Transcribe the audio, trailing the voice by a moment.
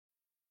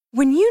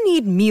When you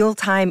need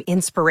mealtime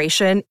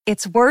inspiration,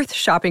 it's worth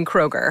shopping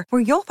Kroger,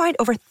 where you'll find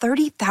over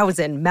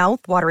 30,000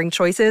 mouth-watering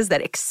choices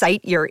that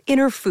excite your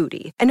inner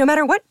foodie. And no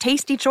matter what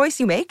tasty choice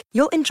you make,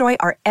 you'll enjoy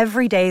our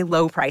everyday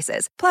low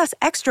prices, plus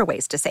extra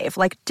ways to save,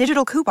 like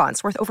digital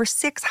coupons worth over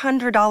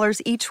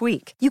 $600 each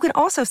week. You can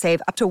also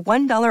save up to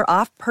 $1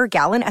 off per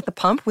gallon at the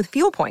pump with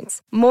fuel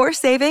points. More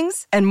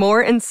savings and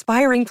more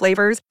inspiring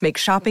flavors make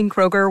shopping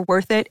Kroger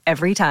worth it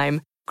every time.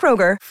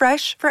 Kroger,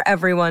 fresh for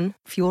everyone.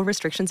 Fuel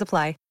restrictions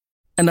apply.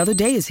 Another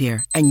day is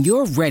here, and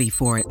you're ready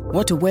for it.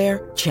 What to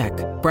wear? Check.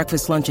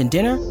 Breakfast, lunch, and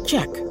dinner?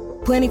 Check.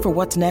 Planning for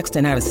what's next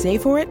and how to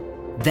save for it?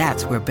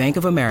 That's where Bank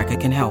of America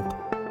can help.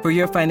 For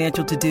your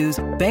financial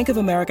to-dos, Bank of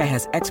America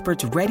has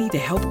experts ready to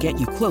help get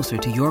you closer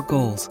to your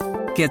goals.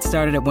 Get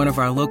started at one of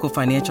our local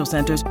financial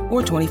centers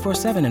or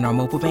 24/7 in our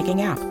mobile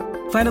banking app.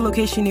 Find a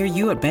location near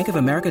you at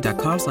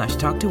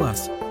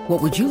bankofamerica.com/talktous.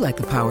 What would you like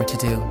the power to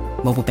do?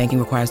 Mobile banking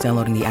requires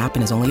downloading the app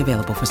and is only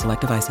available for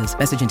select devices.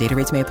 Message and data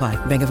rates may apply.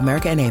 Bank of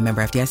America N.A.,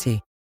 member FDIC.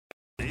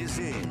 This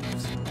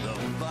is The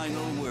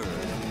Final Word.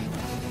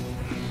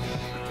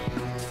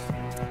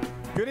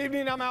 Good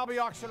evening, I'm Albie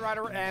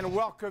Oxenrider, and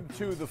welcome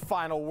to The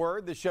Final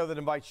Word, the show that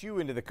invites you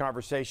into the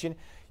conversation.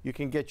 You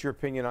can get your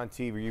opinion on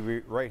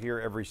TV right here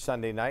every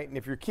Sunday night. And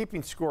if you're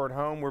keeping score at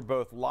home, we're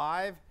both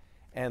live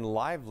and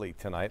lively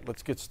tonight.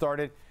 Let's get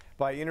started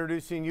by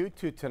introducing you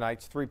to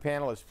tonight's three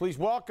panelists. Please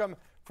welcome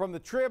from the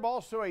Trib,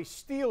 also a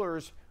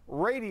Steelers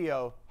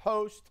radio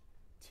host,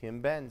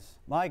 Tim Benz.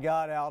 My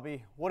God,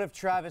 Albie, what if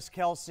Travis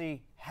Kelce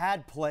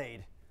had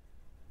played?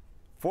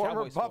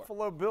 Former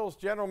Buffalo Bills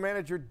general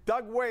manager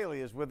Doug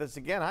Whaley is with us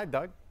again. Hi,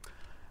 Doug.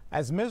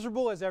 As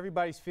miserable as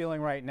everybody's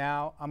feeling right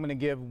now, I'm going to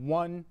give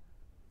one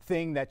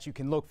thing that you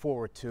can look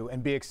forward to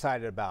and be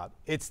excited about.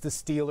 It's the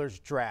Steelers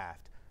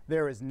draft.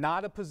 There is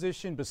not a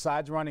position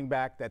besides running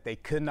back that they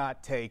could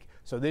not take,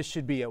 so this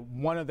should be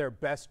one of their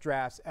best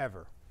drafts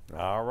ever.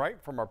 All right,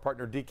 from our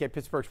partner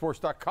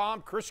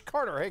DKPittsburghSports.com, Chris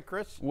Carter. Hey,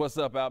 Chris. What's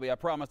up, Albie? I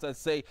promised I'd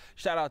say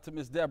shout out to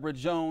Miss Deborah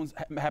Jones.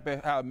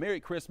 Merry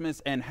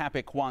Christmas and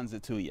Happy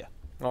Kwanzaa to you.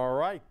 All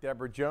right,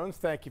 Deborah Jones,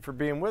 thank you for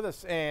being with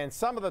us. And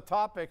some of the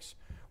topics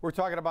we're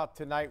talking about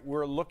tonight,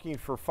 we're looking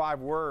for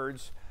 5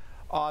 words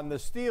on the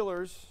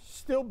Steelers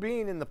still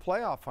being in the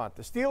playoff hunt.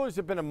 The Steelers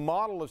have been a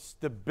model of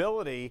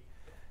stability,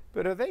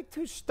 but are they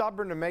too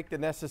stubborn to make the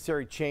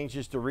necessary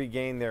changes to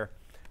regain their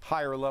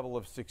higher level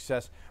of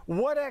success?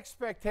 What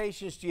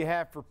expectations do you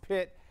have for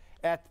Pitt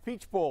at the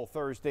Peach Bowl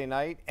Thursday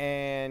night,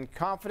 and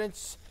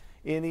confidence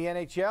in the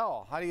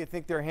NHL? How do you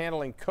think they're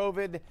handling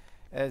COVID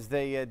as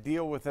they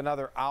deal with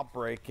another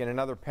outbreak and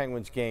another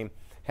Penguins game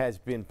has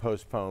been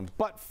postponed?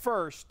 But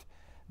first,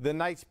 the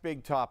night's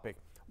big topic.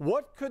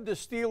 What could the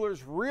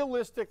Steelers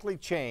realistically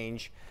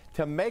change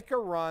to make a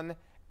run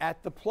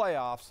at the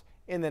playoffs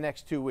in the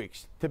next 2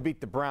 weeks to beat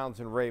the Browns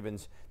and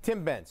Ravens?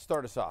 Tim Benz,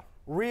 start us off.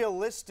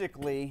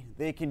 Realistically,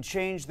 they can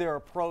change their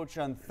approach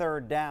on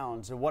third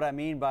downs. And what I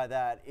mean by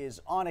that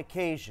is on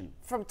occasion,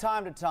 from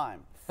time to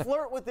time,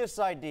 flirt with this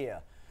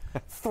idea.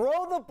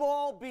 Throw the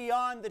ball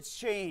beyond the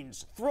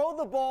chains. Throw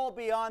the ball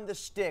beyond the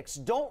sticks.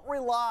 Don't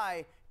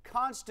rely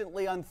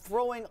constantly on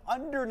throwing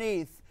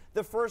underneath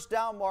the first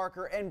down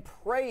marker and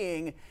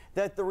praying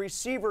that the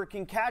receiver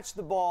can catch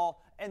the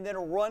ball and then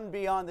run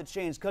beyond the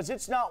chains, because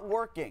it's not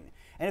working.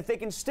 And if they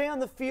can stay on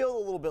the field a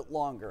little bit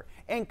longer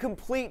and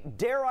complete,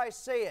 dare I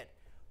say it,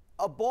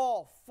 a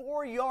ball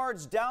 4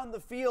 yards down the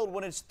field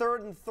when it's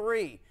 3rd and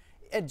 3,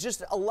 and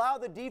just allow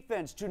the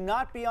defense to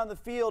not be on the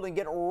field and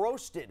get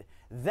roasted,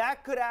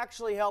 that could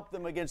actually help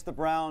them against the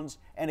Browns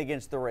and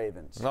against the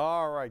Ravens.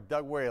 All right,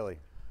 Doug Whaley.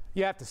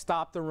 You have to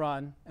stop the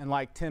run, and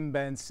like Tim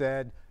Benz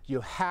said,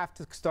 you have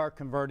to start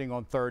converting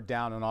on third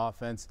down on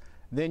offense.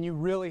 Then you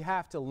really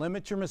have to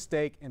limit your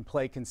mistake and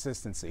play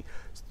consistently.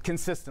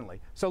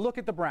 So look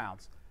at the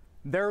Browns.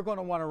 They're going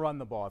to want to run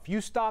the ball. If you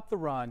stop the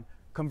run,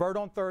 convert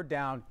on third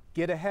down,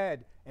 get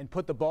ahead, and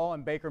put the ball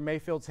in Baker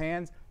Mayfield's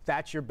hands,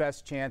 that's your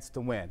best chance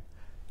to win.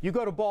 You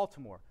go to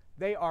Baltimore.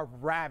 They are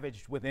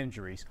ravaged with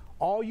injuries.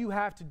 All you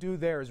have to do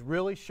there is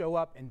really show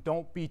up and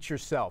don't beat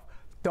yourself.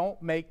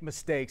 Don't make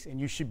mistakes, and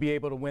you should be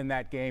able to win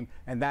that game,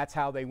 and that's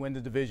how they win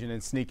the division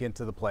and sneak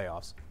into the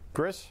playoffs.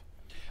 Chris?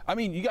 I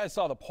mean, you guys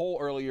saw the poll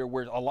earlier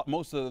where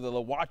most of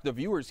the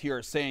viewers here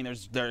are saying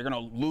they're going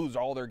to lose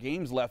all their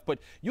games left. But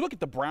you look at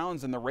the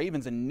Browns and the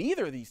Ravens, and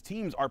neither of these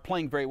teams are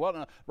playing very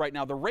well right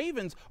now. The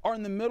Ravens are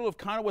in the middle of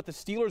kind of what the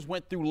Steelers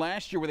went through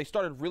last year, where they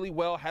started really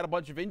well, had a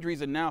bunch of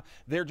injuries, and now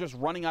they're just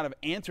running out of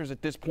answers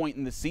at this point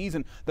in the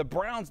season. The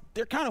Browns,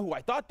 they're kind of who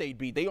I thought they'd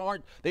be. They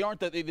aren't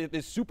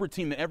this super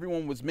team that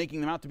everyone was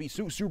making them out to be,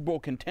 Super Bowl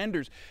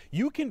contenders.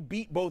 You can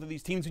beat both of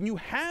these teams, and you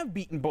have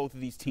beaten both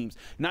of these teams.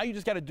 Now you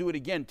just got to do it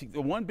again.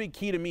 The one one big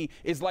key to me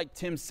is, like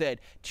Tim said,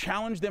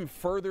 challenge them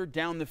further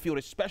down the field,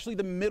 especially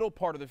the middle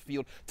part of the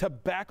field, to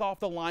back off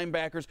the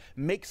linebackers,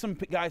 make some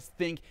guys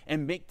think,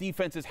 and make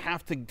defenses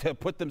have to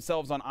put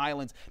themselves on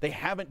islands. They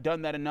haven't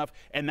done that enough,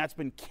 and that's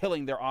been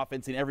killing their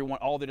offense and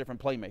all the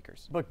different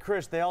playmakers. But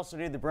Chris, they also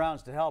need the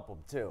Browns to help them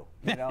too.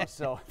 You know,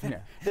 so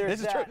there's This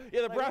is that. true.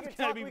 Yeah, the Browns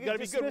gotta be good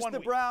dismiss one the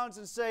week. Browns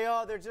and say,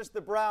 oh, they're just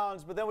the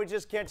Browns, but then we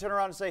just can't turn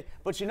around and say,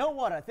 but you know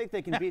what? I think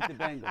they can beat the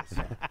Bengals.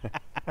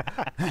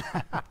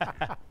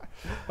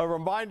 A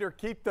reminder,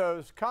 keep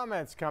those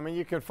comments coming.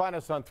 You can find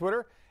us on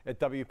Twitter at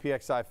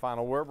WPXI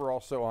Final Word. We're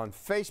also on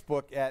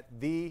Facebook at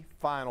The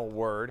Final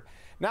Word.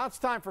 Now it's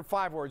time for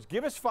 5 words.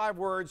 Give us 5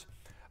 words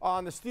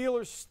on the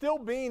Steelers still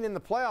being in the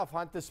playoff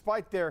hunt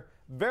despite their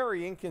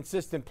very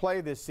inconsistent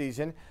play this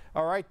season.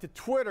 All right, to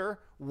Twitter,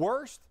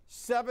 worst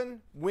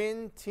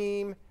 7-win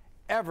team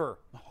ever.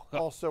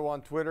 Also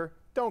on Twitter,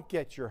 don't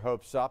get your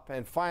hopes up.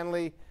 And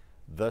finally,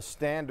 the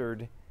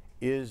standard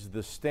is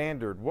the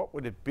standard. What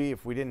would it be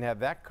if we didn't have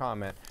that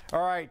comment?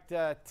 All right,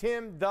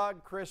 Tim,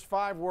 Doug, Chris,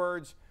 5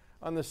 words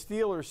on the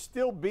Steelers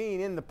still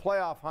being in the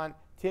playoff hunt.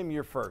 Tim,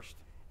 you're first.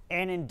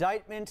 An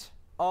indictment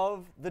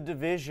of the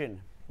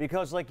division.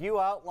 Because like you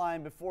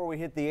outlined before we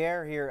hit the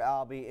air here,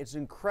 Albie, it's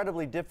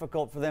incredibly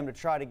difficult for them to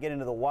try to get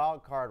into the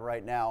wild card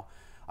right now.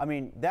 I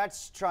mean,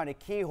 that's trying to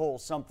keyhole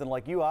something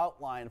like you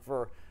outlined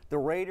for the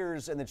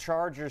Raiders and the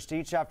Chargers to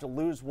each have to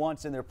lose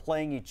once and they're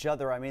playing each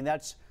other. I mean,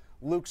 that's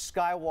Luke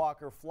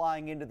Skywalker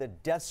flying into the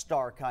Death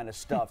Star kind of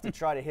stuff to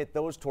try to hit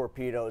those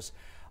torpedoes.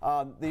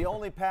 The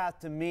only path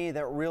to me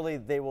that really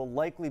they will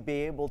likely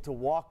be able to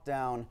walk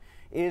down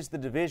is the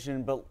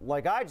division. But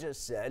like I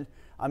just said,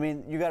 I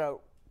mean, you got to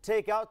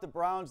take out the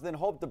Browns, then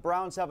hope the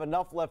Browns have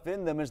enough left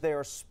in them as they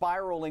are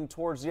spiraling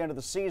towards the end of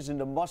the season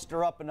to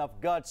muster up enough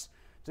guts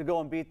to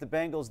go and beat the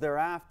Bengals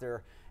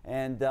thereafter.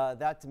 And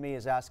that to me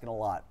is asking a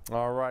lot.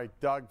 All right,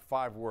 Doug,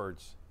 5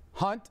 words.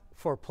 Hunt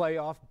for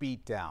playoff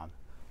beatdown.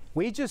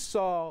 We just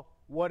saw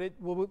what it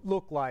will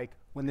look like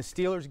when the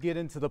Steelers get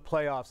into the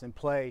playoffs and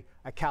play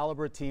a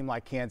caliber team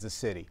like Kansas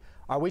City.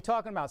 Are we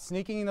talking about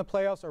sneaking in the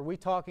playoffs, or are we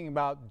talking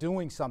about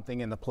doing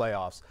something in the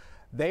playoffs?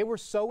 They were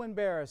so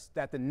embarrassed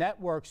that the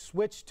network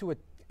switched to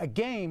a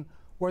game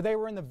where they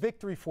were in the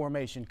victory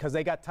formation because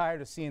they got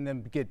tired of seeing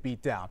them get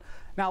beat down.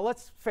 Now,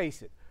 let's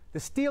face it. The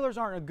Steelers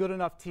aren't a good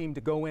enough team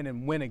to go in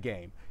and win a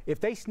game.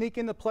 If they sneak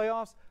in the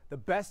playoffs, the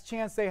best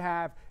chance they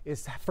have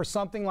is for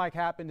something like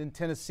happened in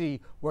Tennessee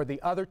where the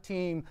other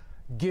team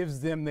gives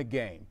them the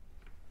game.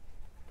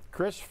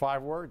 Chris,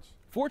 5 words.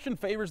 Fortune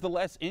favors the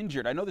less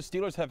injured. I know the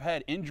Steelers have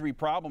had injury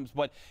problems,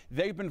 but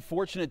they've been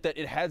fortunate that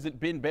it hasn't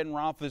been Ben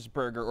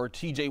Roethlisberger or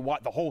T.J.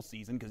 Watt the whole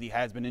season, because he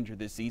has been injured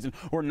this season,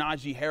 or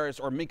Najee Harris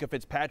or Minkah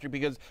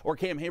Fitzpatrick or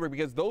Cam Hayward,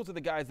 because those are the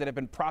guys that have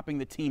been propping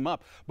the team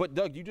up. But,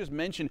 Doug, you just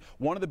mentioned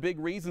one of the big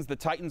reasons the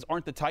Titans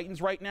aren't the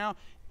Titans right now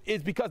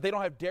is because they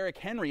don't have Derrick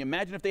Henry.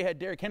 Imagine if they had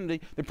Derrick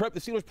Henry, the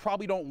Steelers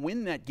probably don't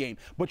win that game.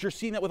 But you're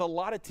seeing that with a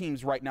lot of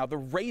teams right now. The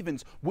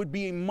Ravens would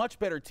be a much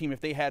better team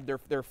if they had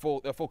their full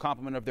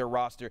complement of their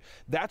roster.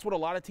 That's what a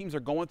lot of teams are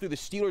going through. The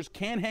Steelers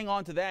can hang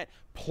on to that,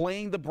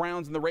 playing the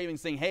Browns and the Ravens,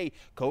 saying, hey,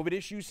 COVID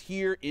issues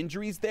here,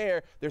 injuries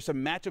there. There's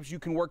some matchups you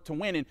can work to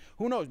win. And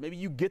who knows, maybe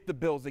you get the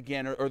Bills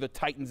again or the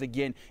Titans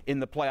again in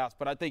the playoffs.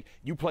 But I think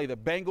you play the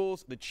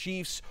Bengals, the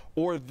Chiefs,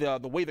 or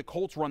the way the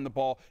Colts run the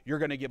ball, you're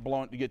going to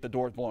get the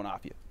doors blown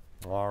off you.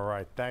 All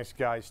right, thanks,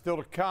 guys. Still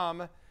to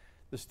come,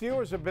 the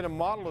Steelers have been a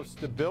model of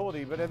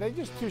stability, but are they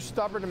just too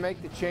stubborn to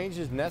make the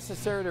changes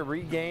necessary to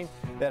regain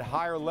that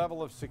higher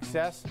level of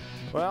success?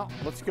 Well,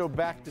 let's go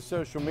back to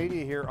social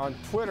media here. On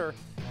Twitter,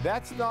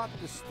 that's not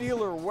the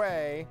Steeler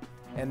way,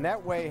 and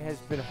that way has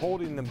been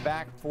holding them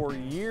back for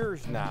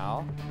years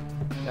now.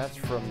 That's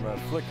from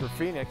Flicker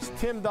Phoenix.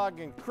 Tim, Doug,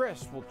 and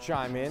Chris will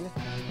chime in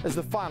as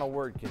the final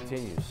word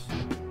continues.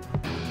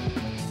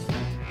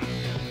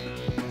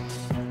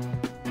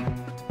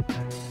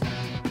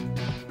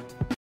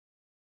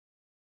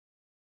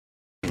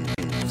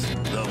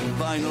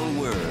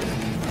 Final word.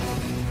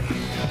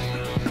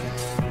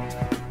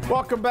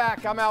 Welcome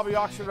back. I'm Albie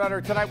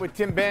Oxenreiter tonight with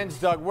Tim Benz,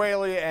 Doug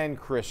Whaley, and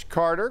Chris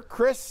Carter.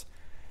 Chris,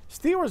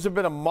 Steelers have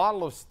been a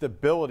model of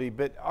stability,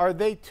 but are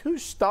they too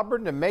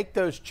stubborn to make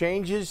those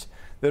changes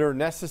that are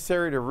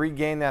necessary to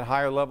regain that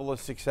higher level of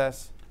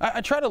success?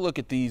 I try to look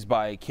at these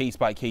by case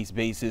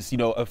basis. You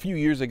know, a few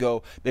years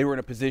ago, they were in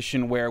a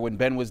position where when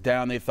Ben was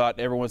down, they thought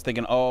everyone's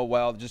thinking, oh,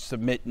 well, just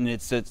submit and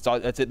that's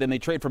it. Then they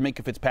trade for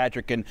Minkah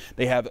Fitzpatrick, and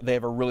they have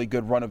a really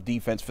good run of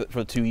defense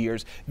for 2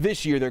 years.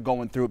 This year, they're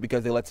going through it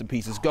because they let some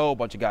pieces go. A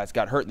bunch of guys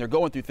got hurt, and they're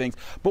going through things.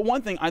 But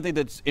one thing I think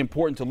that's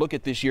important to look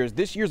at this year is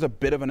this year's a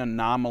bit of an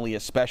anomaly,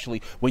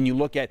 especially when you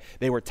look at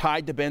they were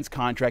tied to Ben's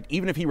contract.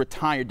 Even if he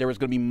retired, there was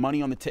going to be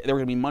money on the there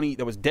was going to be money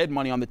that was dead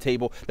money on the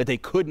table that they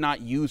could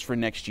not use for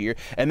next year.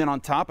 And then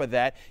on top of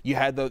that, you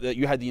had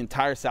the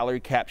entire salary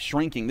cap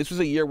shrinking. This was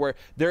a year where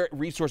their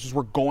resources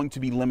were going to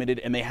be limited,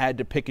 and they had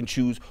to pick and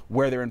choose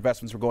where their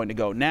investments were going to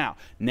go. Now,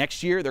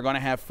 next year, they're going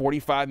to have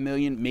 $45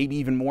 million, maybe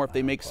even more if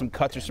they make some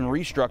cuts or some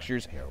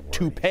restructures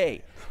to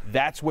pay.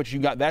 That's what you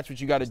got. That's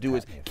what you got to do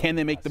is, can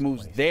they make the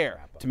moves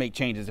there to make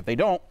changes? If they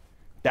don't,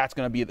 that's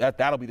going to be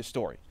that'll be the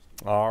story.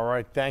 All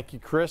right, thank you,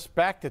 Chris.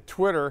 Back to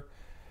Twitter.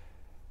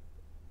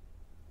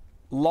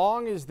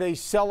 Long as they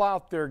sell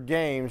out their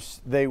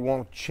games, they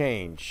won't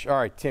change. All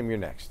right, Tim, you're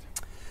next.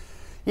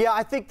 Yeah,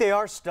 I think they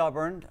are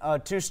stubborn.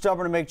 Too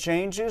stubborn to make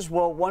changes.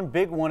 Well, one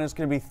big one is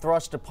going to be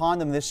thrust upon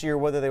them this year,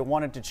 whether they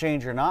want it to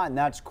change or not, and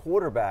that's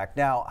quarterback.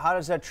 Now, how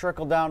does that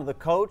trickle down to the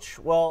coach?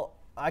 Well,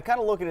 I kind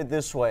of look at it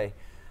this way.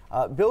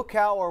 Bill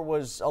Cowher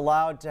was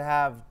allowed to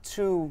have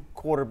 2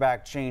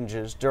 quarterback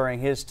changes during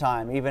his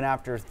time. Even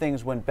after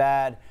things went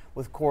bad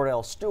with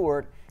Cordell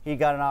Stewart, he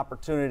got an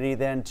opportunity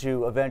then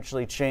to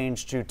eventually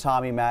change to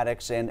Tommy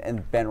Maddox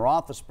and Ben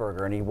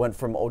Roethlisberger, and he went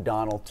from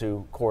O'Donnell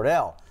to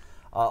Cordell.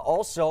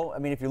 Also, I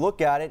mean, if you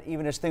look at it,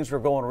 even as things were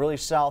going really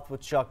south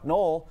with Chuck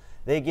Noll,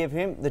 they give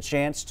him the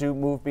chance to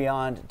move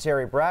beyond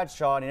Terry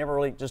Bradshaw, and he never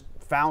really just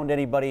found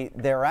anybody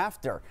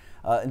thereafter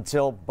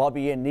until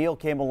Bubby and Neil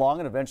came along,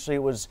 and eventually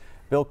it was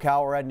Bill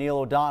Cowher had Neil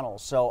O'Donnell.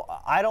 So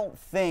I don't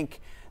think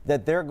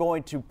that they're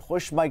going to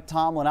push Mike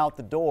Tomlin out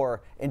the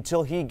door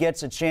until he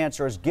gets a chance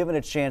or is given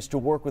a chance to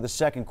work with a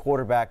second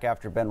quarterback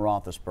after Ben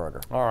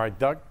Roethlisberger. All right,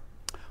 Doug?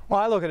 Well,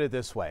 I look at it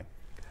this way.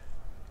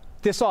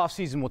 This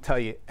offseason will tell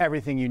you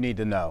everything you need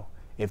to know.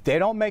 If they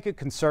don't make a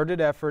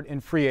concerted effort in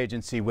free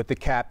agency with the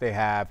cap they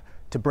have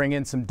to bring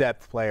in some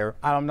depth player,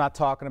 I'm not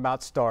talking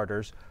about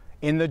starters,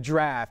 in the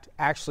draft,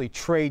 actually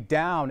trade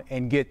down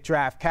and get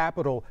draft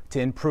capital to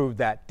improve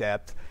that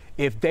depth.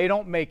 If they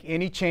don't make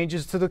any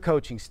changes to the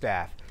coaching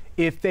staff,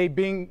 if they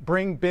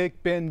bring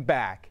Big Ben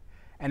back,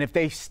 and if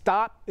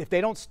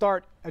they don't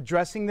start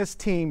addressing this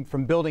team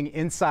from building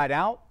inside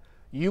out,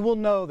 you will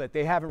know that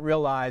they haven't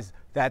realized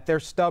that their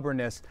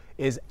stubbornness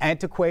is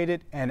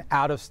antiquated and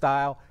out of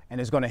style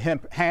and is going to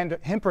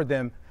hamper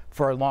them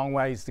for a long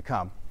ways to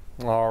come.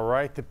 All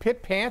right, the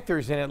Pitt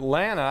Panthers in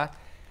Atlanta,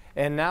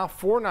 and now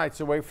 4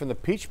 nights away from the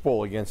Peach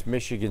Bowl against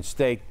Michigan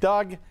State.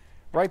 Doug,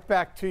 right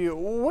back to you.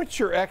 What's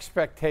your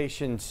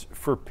expectations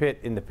for Pitt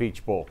in the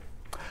Peach Bowl?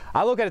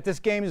 I look at it, this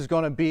game is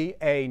going to be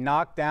a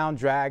knockdown,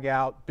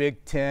 drag-out,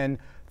 Big Ten,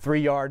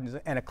 3 yards,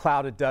 and a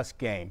cloud of dust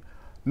game.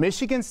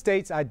 Michigan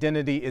State's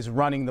identity is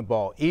running the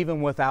ball,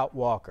 even without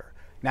Walker.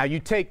 Now, you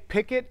take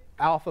Pickett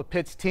off of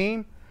Pitt's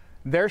team,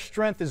 their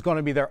strength is going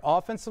to be their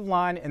offensive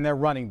line and their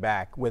running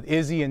back with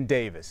Izzy and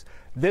Davis.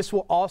 This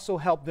will also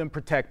help them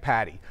protect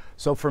Patty.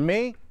 So for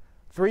me,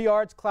 3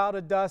 yards, cloud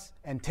of dust,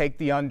 and take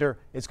the under.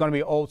 It's going to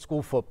be old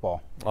school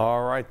football.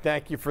 All right,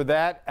 thank you for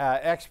that.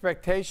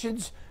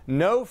 Expectations?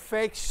 No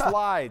fake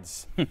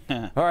slides.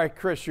 All right,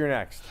 Chris, you're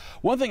next.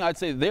 One thing I'd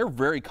say, they're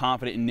very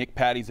confident in Nick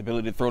Patty's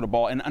ability to throw the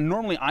ball, and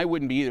normally I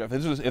wouldn't be either.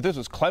 If this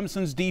was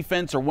Clemson's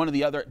defense or one of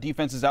the other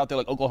defenses out there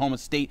like Oklahoma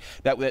State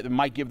that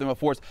might give them a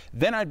force,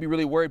 then I'd be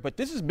really worried. But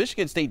this is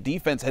Michigan State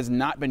defense has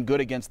not been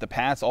good against the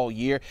pass all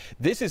year.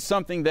 This is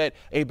something that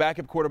a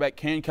backup quarterback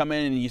can come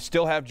in, and you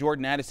still have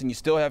Jordan Addison, you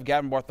still have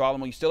Gavin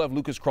Bartholomew, you still have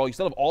Lucas Kroll, you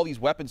still have all these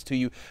weapons to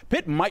you.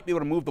 Pitt might be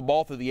able to move the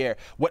ball through the air.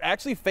 What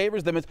actually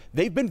favors them is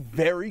they've been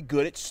very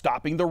good at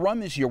stopping the run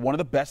this year, one of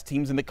the best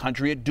teams in the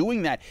country at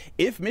doing that.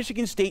 If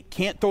Michigan State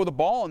can't throw the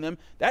ball on them,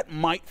 that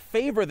might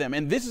favor them.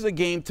 And this is a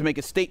game to make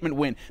a statement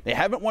win. They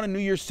haven't won a New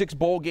Year's Six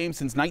bowl game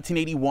since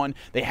 1981.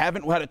 They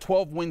haven't had a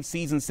 12-win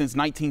season since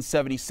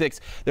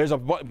 1976. There's a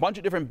bunch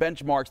of different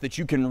benchmarks that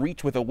you can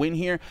reach with a win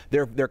here.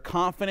 They're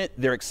confident.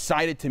 They're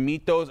excited to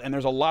meet those. And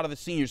there's a lot of the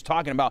seniors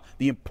talking about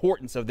the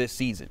importance of this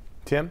season.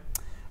 Tim?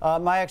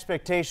 My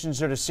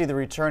expectations are to see the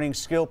returning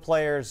skill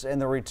players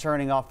and the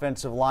returning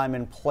offensive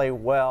linemen play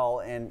well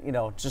and,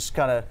 just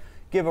kind of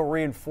give a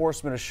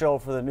reinforcement, a show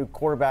for the new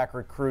quarterback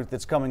recruit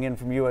that's coming in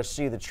from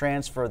USC, the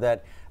transfer,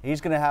 that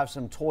he's going to have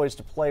some toys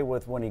to play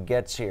with when he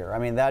gets here. I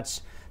mean,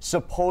 that's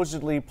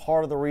supposedly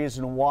part of the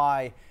reason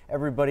why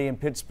everybody in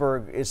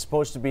Pittsburgh is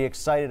supposed to be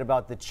excited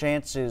about the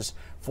chances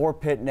for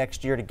Pitt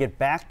next year to get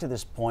back to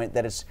this point,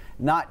 that it's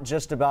not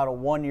just about a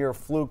one-year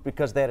fluke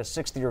because they had a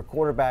 60-year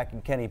quarterback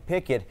in Kenny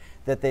Pickett,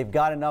 that they've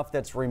got enough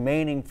that's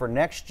remaining for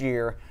next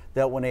year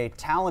that when a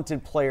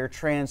talented player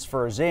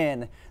transfers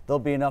in, there'll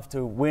be enough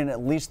to win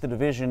at least the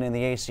division in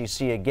the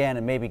ACC again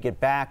and maybe get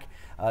back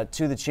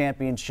to the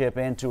championship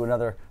and to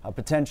another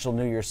potential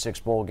New Year's Six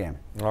bowl game.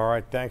 All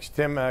right, thanks,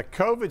 Tim.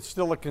 COVID's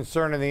still a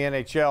concern in the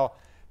NHL.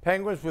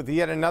 Penguins with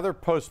yet another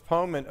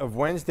postponement of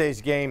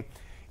Wednesday's game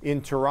in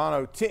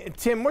Toronto.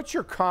 Tim, what's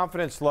your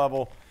confidence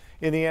level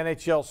in the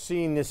NHL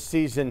seeing this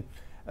season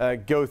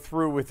go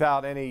through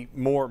without any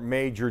more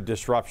major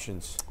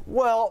disruptions?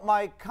 Well,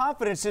 my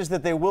confidence is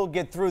that they will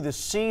get through the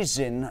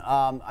season.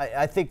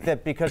 I think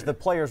that because the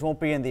players won't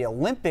be in the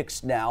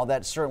Olympics now,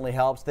 that certainly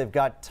helps. They've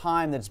got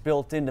time that's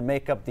built in to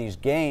make up these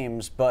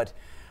games, but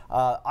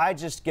I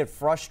just get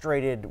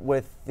frustrated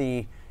with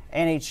the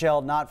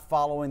NHL not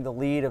following the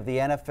lead of the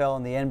NFL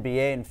and the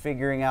NBA and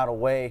figuring out a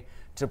way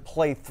to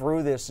play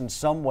through this in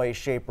some way,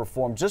 shape, or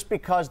form. Just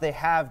because they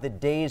have the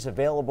days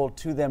available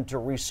to them to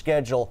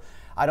reschedule,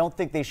 I don't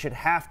think they should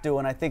have to,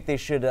 and I think they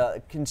should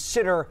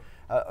consider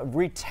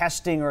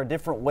retesting or a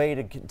different way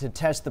to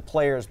test the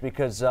players,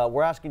 because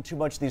we're asking too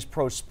much of these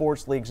pro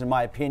sports leagues, in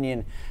my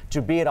opinion,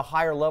 to be at a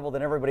higher level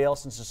than everybody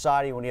else in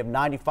society. When you have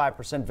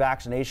 95%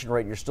 vaccination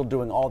rate, you're still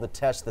doing all the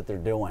tests that they're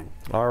doing.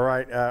 All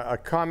right, a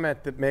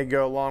comment that may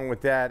go along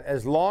with that.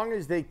 As long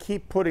as they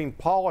keep putting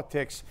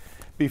politics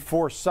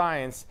before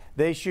science,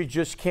 they should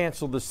just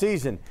cancel the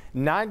season.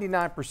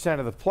 99%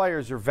 of the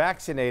players are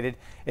vaccinated,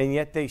 and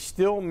yet they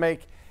still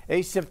make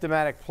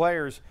asymptomatic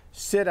players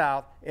sit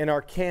out and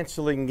are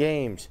canceling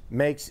games.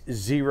 Makes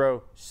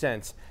zero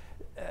sense.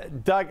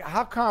 Doug,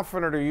 how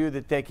confident are you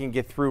that they can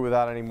get through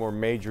without any more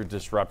major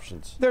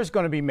disruptions? There's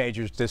going to be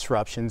major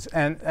disruptions.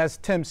 And as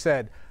Tim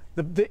said,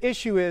 the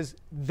issue is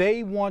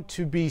they want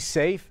to be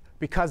safe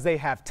because they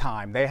have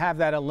time. They have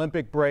that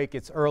Olympic break.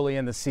 It's early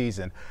in the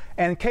season.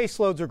 And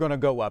caseloads are going to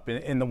go up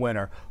in the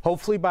winter.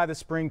 Hopefully by the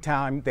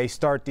springtime, they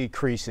start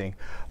decreasing.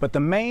 But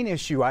the main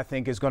issue, I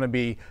think, is going to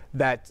be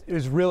that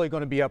is really going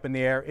to be up in the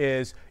air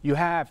is you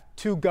have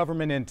two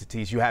government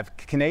entities. You have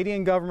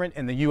Canadian government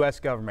and the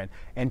U.S. government.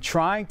 And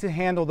trying to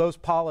handle those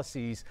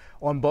policies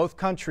on both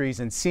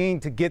countries and seeing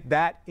to get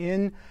that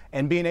in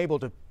and being able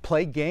to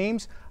play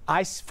games,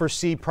 I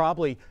foresee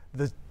probably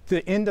the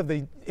end of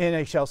the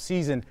NHL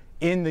season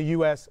in the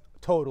U.S.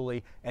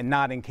 totally and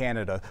not in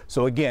Canada.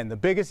 So again, the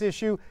biggest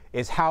issue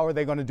is how are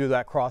they going to do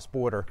that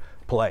cross-border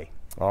play?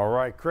 All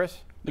right, Chris?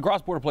 The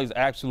cross-border play is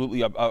absolutely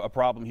a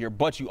problem here,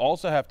 but you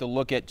also have to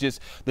look at just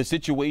the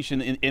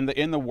situation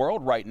in the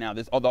world right now.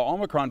 The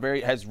Omicron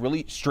variant has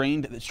really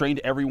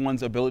strained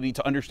everyone's ability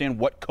to understand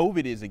what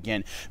COVID is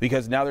again,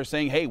 because now they're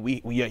saying, hey,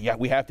 we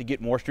have to get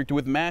more stricter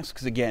with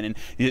masks again, and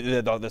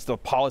the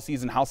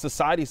policies and how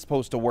society is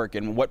supposed to work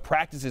and what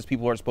practices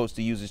people are supposed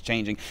to use is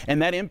changing,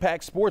 and that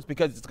impacts sports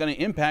because it's going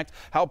to impact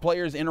how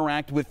players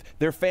interact with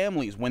their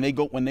families when they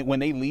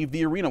leave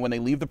the arena, when they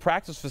leave the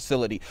practice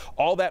facility.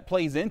 All that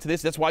plays into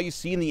this. That's why you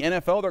see in the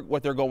NFL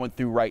what they're going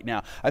through right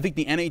now. I think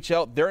the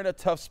NHL, they're in a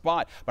tough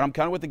spot, but I'm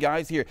kind of with the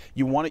guys here.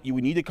 You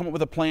need to come up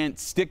with a plan,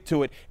 stick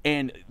to it,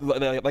 and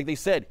like they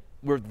said,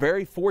 we're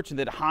very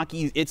fortunate that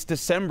hockey, it's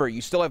December.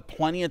 You still have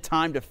plenty of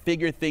time to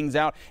figure things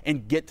out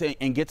and get to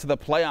the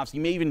playoffs.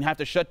 You may even have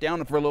to shut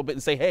down for a little bit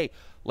and say, hey,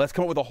 let's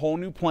come up with a whole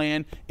new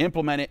plan,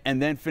 implement it, and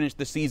then finish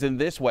the season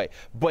this way.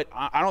 But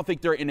I don't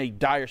think they're in a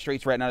dire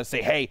straits right now to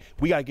say, hey,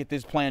 we got to get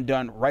this plan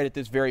done right at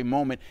this very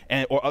moment,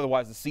 or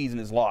otherwise the season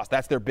is lost.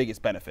 That's their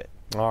biggest benefit.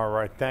 All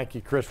right. Thank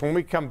you, Chris. When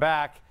we come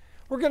back,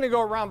 we're going to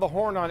go around the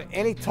horn on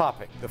any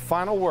topic. The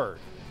final word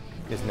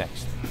is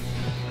next.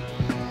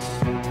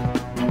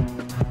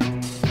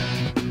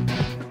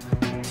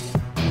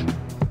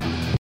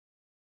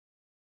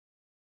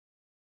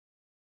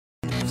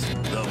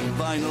 The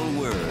final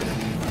word.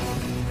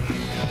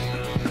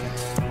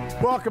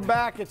 Welcome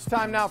back. It's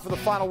time now for the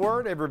final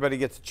word. Everybody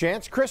gets a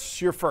chance. Chris,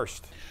 you're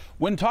first.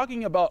 When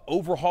talking about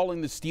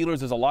overhauling the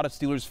Steelers, as a lot of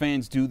Steelers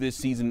fans do this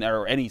season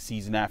or any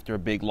season after a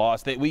big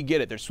loss, we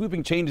get it. There's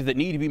sweeping changes that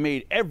need to be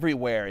made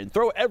everywhere and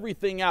throw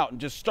everything out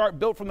and just start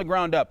built from the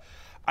ground up.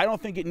 I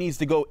don't think it needs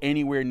to go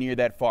anywhere near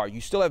that far.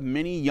 You still have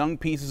many young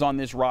pieces on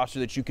this roster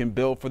that you can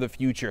build for the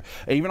future.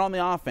 Even on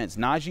the offense,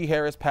 Najee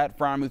Harris, Pat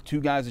Freiermuth,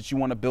 two guys that you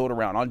want to build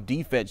around. On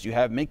defense, you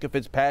have Minkah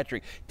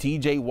Fitzpatrick,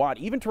 T.J. Watt.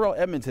 Even Terrell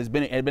Edmonds had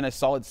been a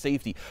solid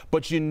safety.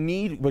 But you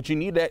need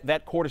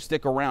that core to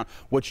stick around.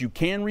 What you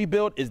can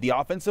rebuild is the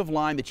offensive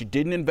line that you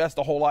didn't invest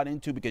a whole lot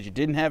into because you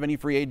didn't have any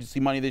free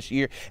agency money this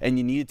year, and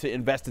you needed to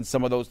invest in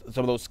some of those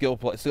skill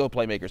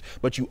playmakers.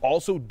 But you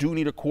also do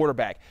need a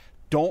quarterback.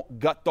 Don't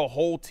gut the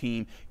whole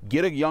team.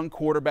 Get a young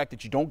quarterback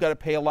that you don't got to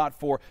pay a lot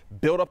for.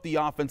 Build up the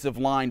offensive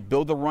line.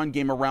 Build the run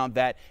game around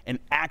that and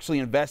actually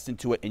invest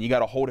into it. And you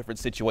got a whole different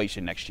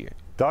situation next year.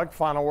 Doug,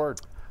 final word.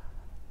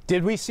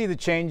 Did we see the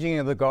changing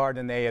of the guard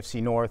in the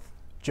AFC North?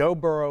 Joe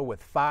Burrow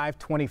with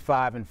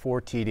 525 and 4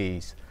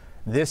 TDs.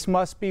 This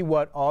must be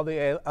what all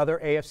the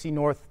other AFC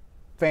North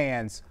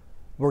fans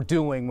were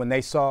doing when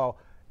they saw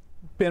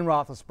Ben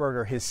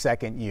Roethlisberger his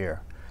second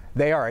year.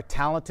 They are a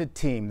talented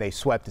team. They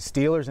swept the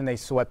Steelers and they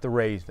swept the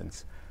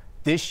Ravens.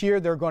 This year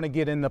they're going to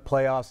get in the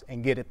playoffs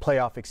and get a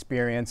playoff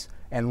experience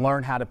and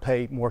learn how to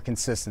play more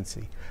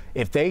consistency.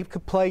 If they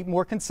could play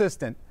more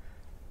consistent,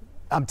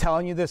 I'm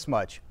telling you this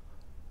much,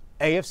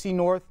 AFC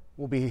North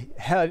will be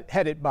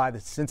headed by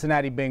the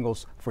Cincinnati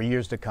Bengals for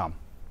years to come.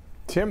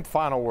 Tim,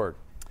 final word.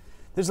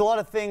 There's a lot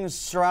of things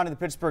surrounding the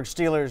Pittsburgh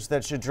Steelers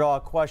that should draw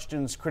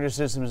questions,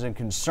 criticisms, and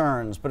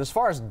concerns. But as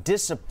far as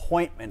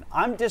disappointment,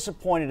 I'm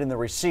disappointed in the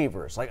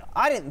receivers.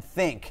 I didn't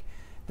think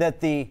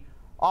that the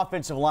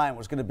offensive line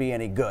was going to be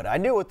any good. I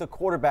knew what the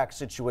quarterback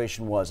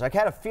situation was. I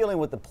had a feeling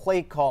what the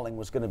play calling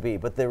was going to be.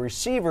 But the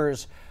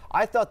receivers,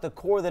 I thought the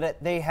core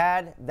that they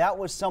had, that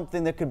was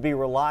something that could be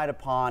relied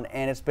upon,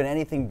 and it's been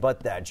anything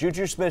but that.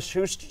 Juju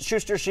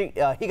Smith-Schuster,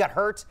 he got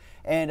hurt,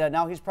 and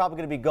now he's probably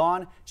going to be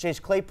gone. Chase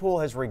Claypool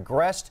has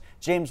regressed.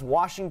 James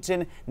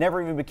Washington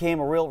never even became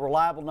a real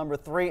reliable number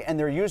 3, and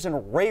they're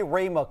using Ray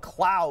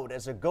McCloud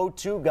as a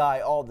go-to guy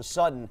all of a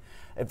sudden.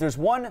 If there's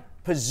one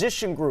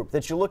position group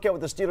that you look at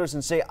with the Steelers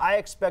and say, I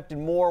expected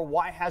more,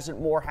 why hasn't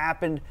more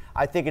happened?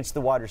 I think it's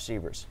the wide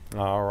receivers.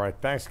 All right,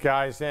 thanks,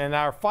 guys. And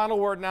our final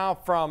word now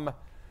from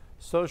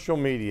social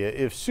media.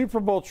 If Super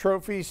Bowl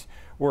trophies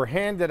were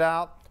handed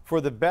out for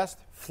the best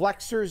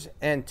flexers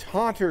and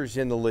taunters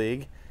in the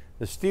league,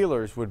 the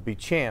Steelers would be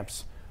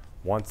champs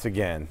once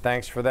again.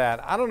 Thanks for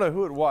that. I don't know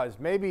who it was.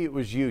 Maybe it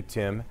was you,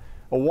 Tim.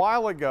 A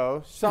while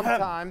ago,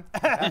 sometime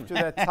after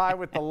that tie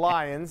with the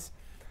Lions,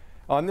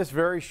 on this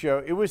very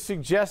show, it was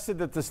suggested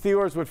that the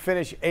Steelers would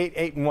finish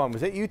 8-1.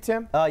 Was that you,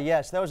 Tim?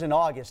 Yes, that was in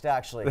August,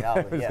 actually.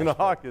 Albert, yes. In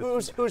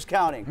August. Who's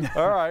counting?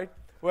 All right.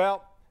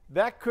 Well,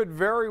 that could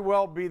very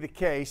well be the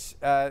case.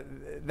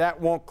 That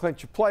won't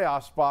clinch a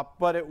playoff spot,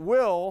 but it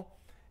will,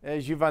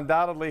 as you've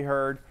undoubtedly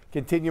heard,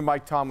 continue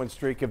Mike Tomlin's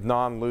streak of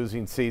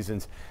non-losing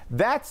seasons.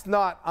 That's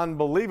not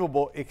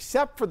unbelievable,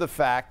 except for the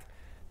fact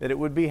that it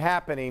would be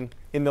happening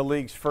in the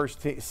league's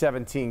first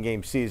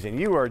 17-game season.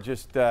 You are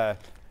just...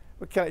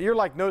 you're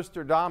like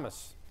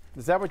Nostradamus.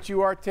 Is that what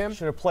you are, Tim?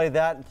 Should have played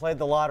that and played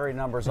the lottery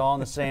numbers all on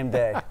the same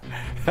day.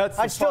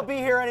 I'd still be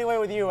here anyway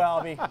with you,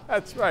 Albie.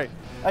 That's right.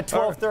 At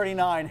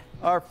 12:39.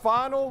 Our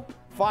final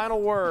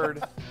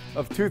word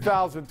of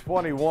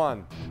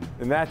 2021.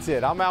 And that's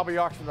it. I'm Albie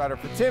Oxenrider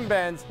for Tim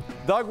Benz,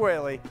 Doug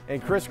Whaley,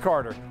 and Chris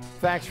Carter.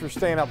 Thanks for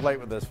staying up late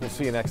with us. We'll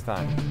see you next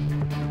time.